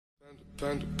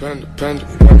Panda, panda, panda,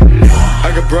 panda.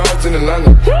 I got broads in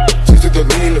Atlanta, just took the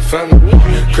lean in the family.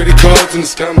 Credit cards and the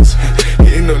scammers,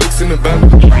 hitting the licks in the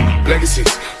band. Legacies,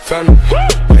 family,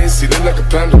 Nancy look like a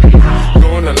panda.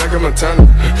 Going out like a Montana,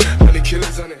 honey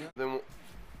killers on it. Then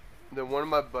one of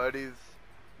my buddies,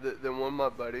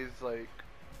 like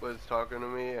was talking to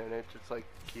me, and it just like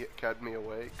kept me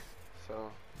awake.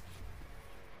 So.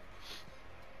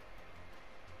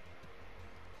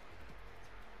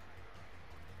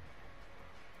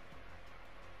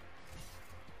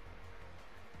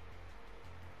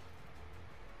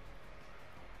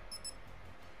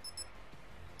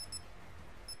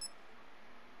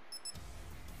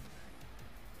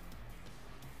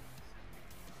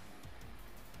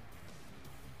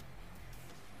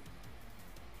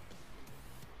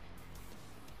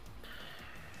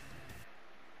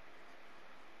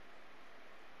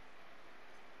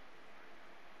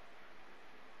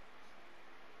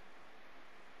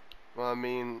 Well, I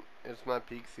mean, it's my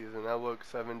peak season. I worked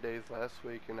 7 days last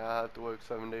week, and I have to work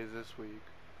 7 days this week.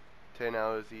 10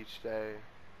 hours each day.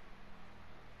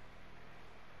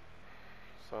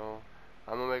 So,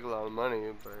 I'm gonna make a lot of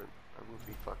money, but I'm gonna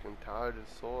be fucking tired and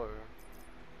sore.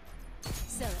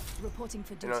 Sarah, reporting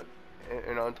for duty.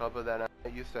 And on top of that, I'm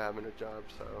used to having a job,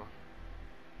 so.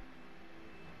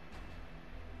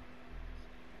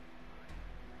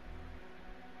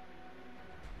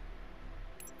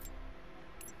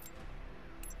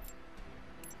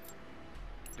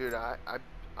 Dude, I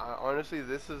honestly,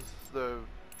 this is the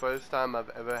first time I've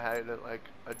ever had like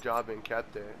a job and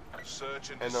kept it.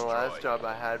 Search and the destroy. last job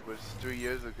I had was 3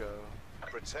 years ago.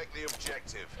 Protect the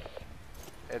objective.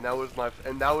 And that was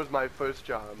my first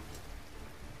job,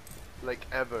 like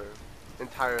ever,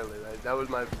 entirely. Like, that was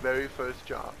my very first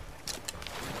job.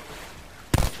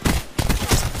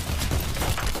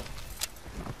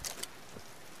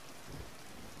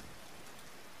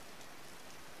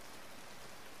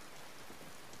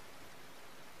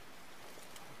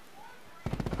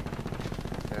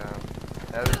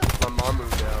 Ever since my mom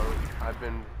moved out, I've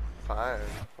been fine.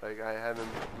 Like, I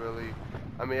haven't really,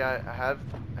 I mean, I have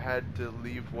had to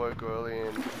leave work early,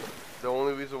 and the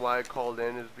only reason why I called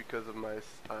in is because of my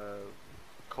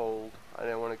cold. I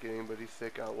didn't want to get anybody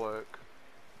sick at work.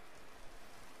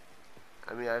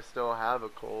 I mean, I still have a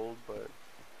cold, but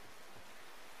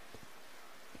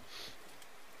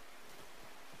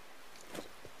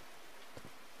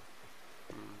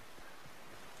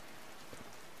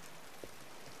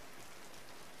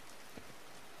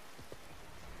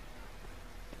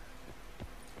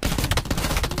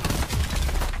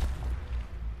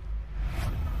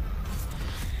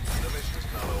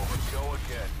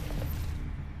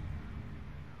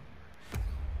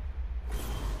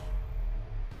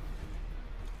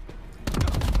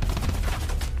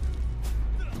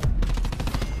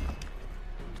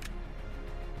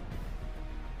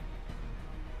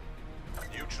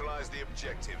neutralize the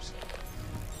objectives.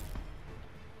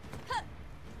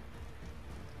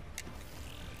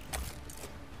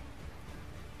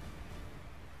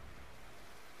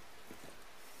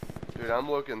 dude, I'm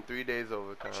working 3 days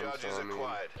overtime. Charges So, I mean,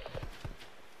 acquired.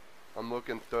 I'm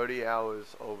working 30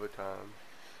 hours overtime.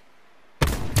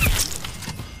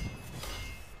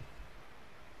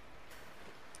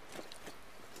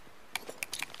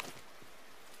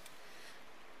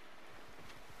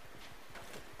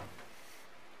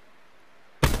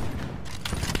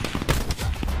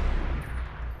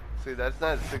 See, that's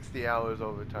not 60 hours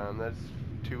overtime. That's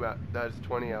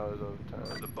 20 hours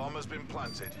overtime. The bomb has been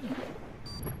planted.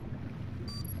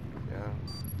 Yeah.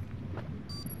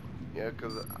 Yeah,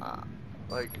 cause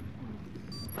like,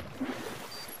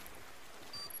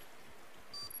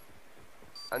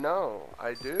 I know,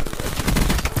 I do.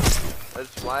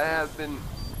 That's why I have been.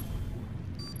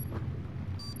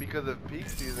 Because of peak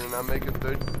season, I'm making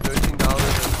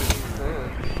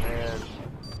 $13.50, and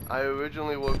I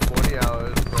originally worked 40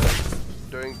 hours, but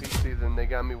during peak season they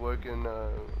got me working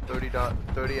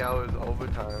 30 hours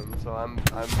overtime. So I'm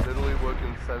literally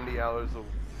working 70 hours a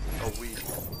week.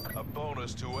 A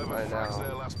bonus to whoever Right frags now.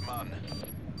 their last man.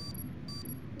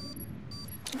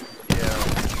 Yeah.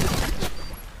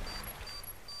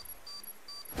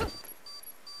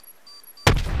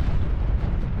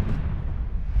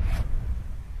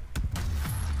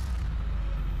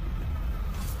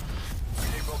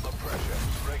 Keep up the pressure.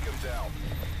 Break them down.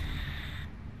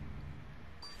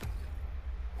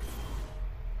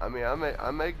 I mean,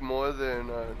 I make more than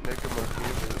Nick and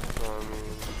Martinez, so I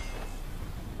mean.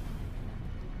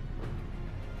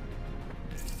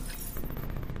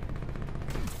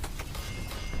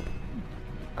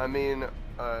 I mean,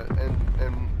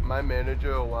 and my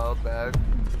manager a while back,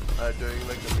 during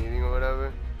like the meeting or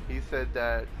whatever, he said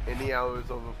that any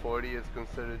hours over 40 is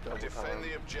considered double Defend time.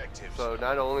 the objectives. So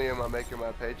not only am I making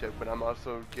my paycheck, but I'm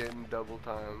also getting double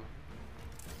time.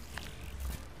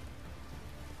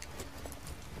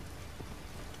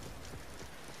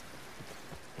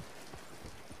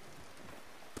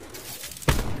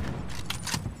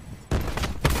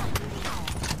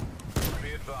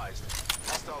 Be advised.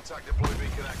 Hostile TAC deploy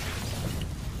beacon active.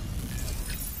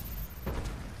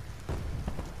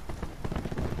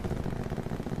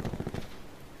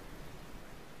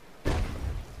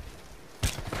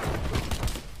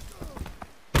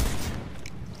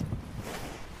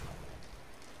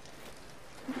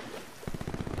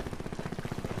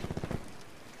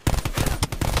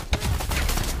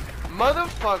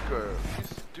 Motherfucker! You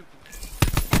stupid.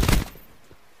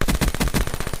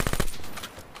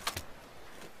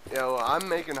 Yo, I'm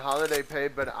making holiday pay,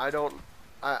 but I don't.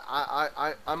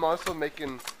 I'm also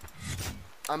making.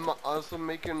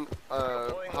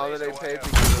 Holiday pay because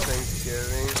of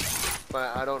Thanksgiving,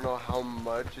 but I don't know how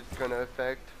much it's gonna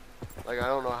affect. Like, I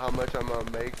don't know how much I'm gonna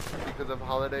make because of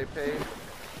holiday pay,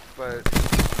 but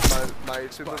my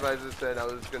supervisor said I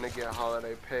was gonna get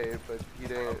holiday pay, but he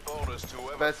didn't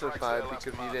specify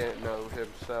because he didn't know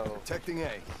himself. Protecting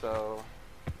A. So.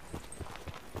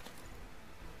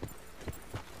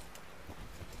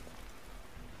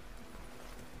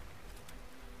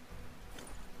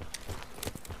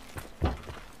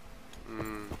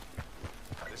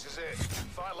 This is it.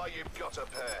 Fight like you've got a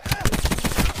pair.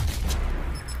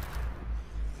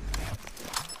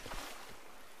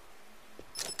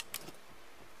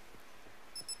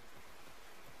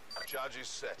 Charge is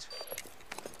set.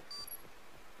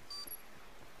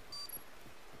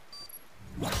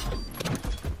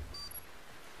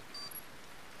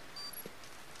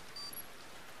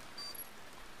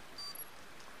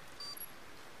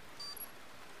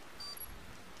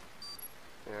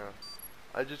 Yeah.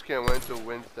 I just can't wait till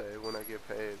Wednesday when I get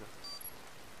paid.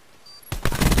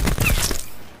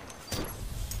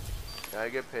 Yeah, I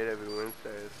get paid every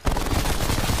Wednesdays.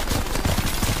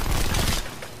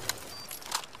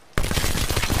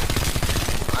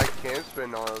 I can't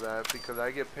spend all of that because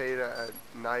I get paid at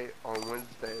night on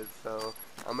Wednesdays, so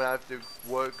I'm gonna have to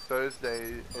work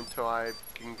Thursday until I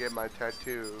can get my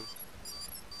tattoo.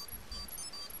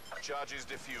 Charge is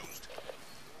diffused.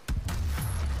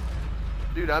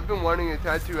 Dude, I've been wanting a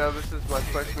tattoo ever since my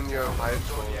freshman year of high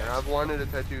school, and I've wanted a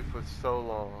tattoo for so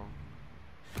long.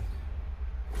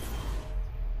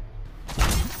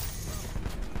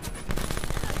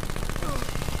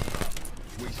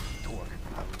 Waste torque.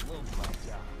 I love my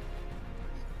job.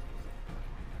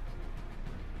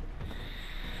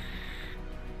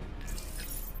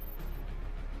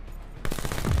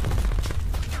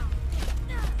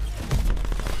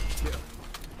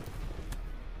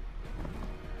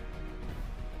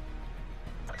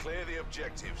 Clear the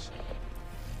objectives.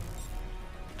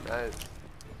 Nice.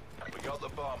 We got the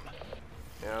bomb.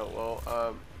 Yeah, well,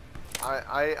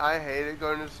 I hated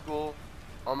going to school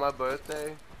on my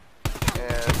birthday,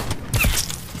 and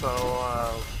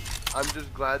so I'm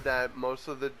just glad that most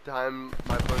of the time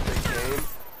my birthday came,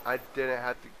 I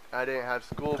didn't have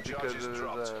school because it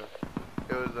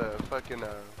was a fucking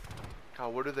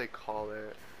God, what do they call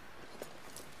it?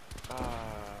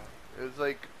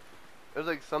 It was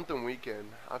like something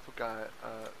weekend. I forgot.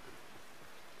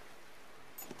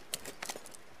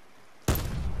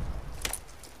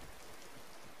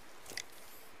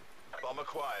 Bomb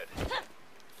acquired.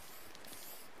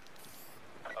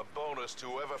 A bonus to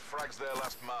whoever frags their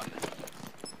last man.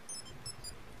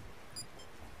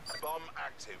 Bomb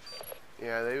active.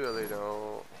 Yeah, they really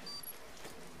don't.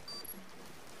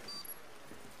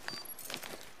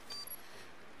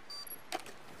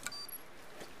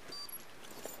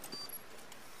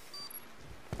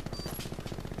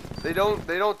 They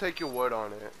don't take your word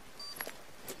on it.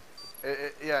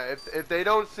 Yeah, if they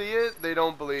don't see it, they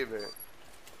don't believe it.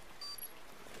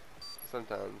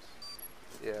 Sometimes.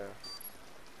 Yeah.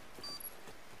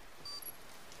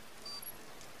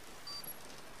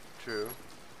 True.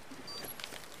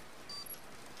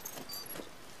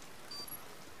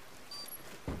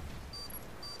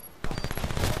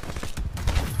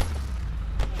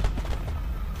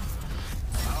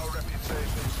 Our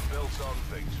reputation's built on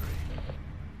victory.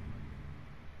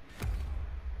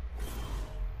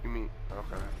 You mean,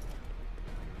 okay.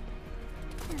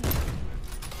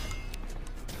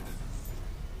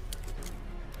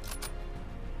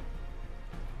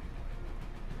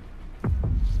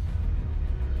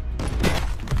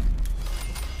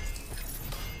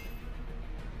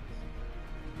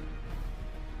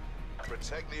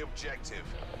 Protect the objective.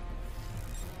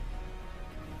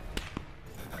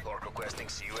 Lord requesting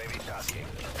CUAV tasking.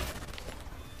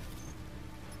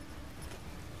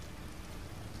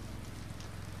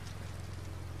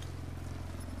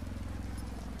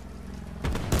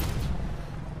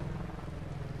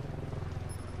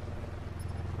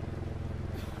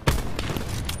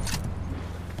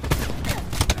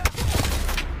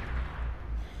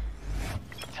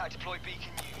 deploy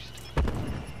beacon used.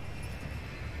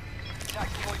 Attack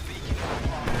deploy beacon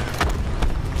online.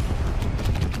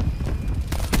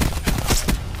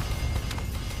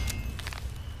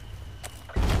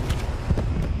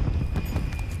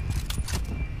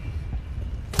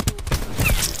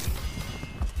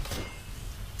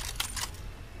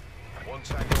 One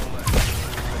tango left.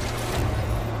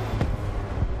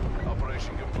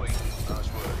 Operation complete. Nice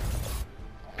work.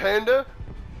 Panda?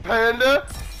 Panda?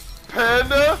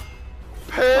 Panda?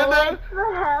 Panda? What the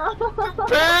hell?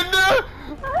 Panda?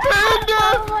 Panda?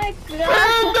 Oh my god!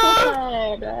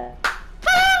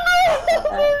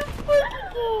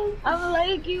 I'm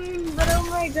lagging, but oh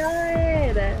my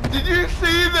god! Did you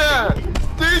see that?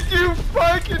 Did you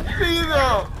fucking see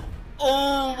that?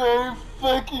 Oh my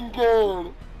fucking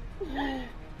god!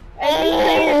 And you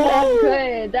say you're not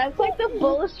good. That's like the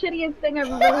bullshittiest thing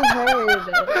I've ever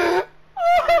heard.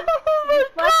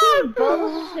 Fucking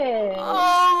bullshit.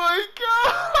 Oh my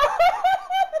god!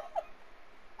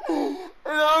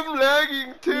 And I'm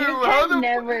lagging too. You How can the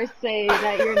never say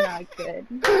that you're not good.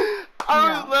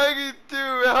 I was lagging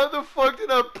too. How the fuck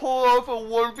did I pull off a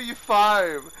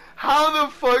 1v5? How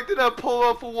the fuck did I pull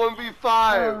off a 1v5?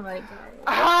 Oh my god.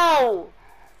 How?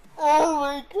 Oh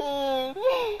my god.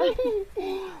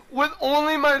 With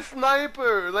only my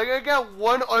sniper. Like I got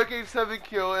one RK7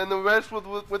 kill and the rest was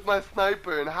with my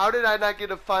sniper. And how did I not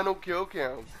get a final kill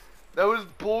count? That was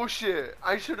bullshit.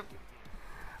 I should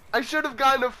have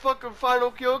gotten a fucking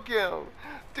final kill count.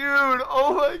 Dude,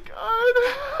 oh my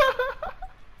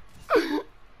god.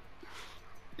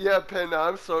 Yeah, Panda,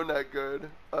 I'm so not good.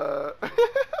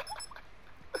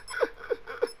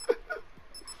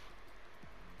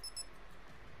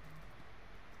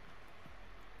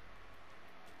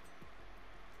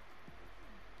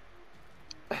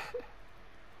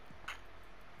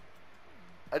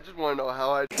 I just wanna know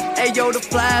how I. Hey yo, the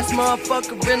flyest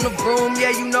motherfucker in the room,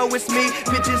 yeah, you know it's me.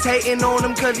 Bitches hating on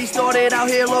him cause he started out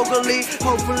here locally.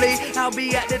 Hopefully, I'll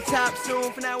be at the top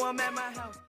soon. For now, I'm at my house.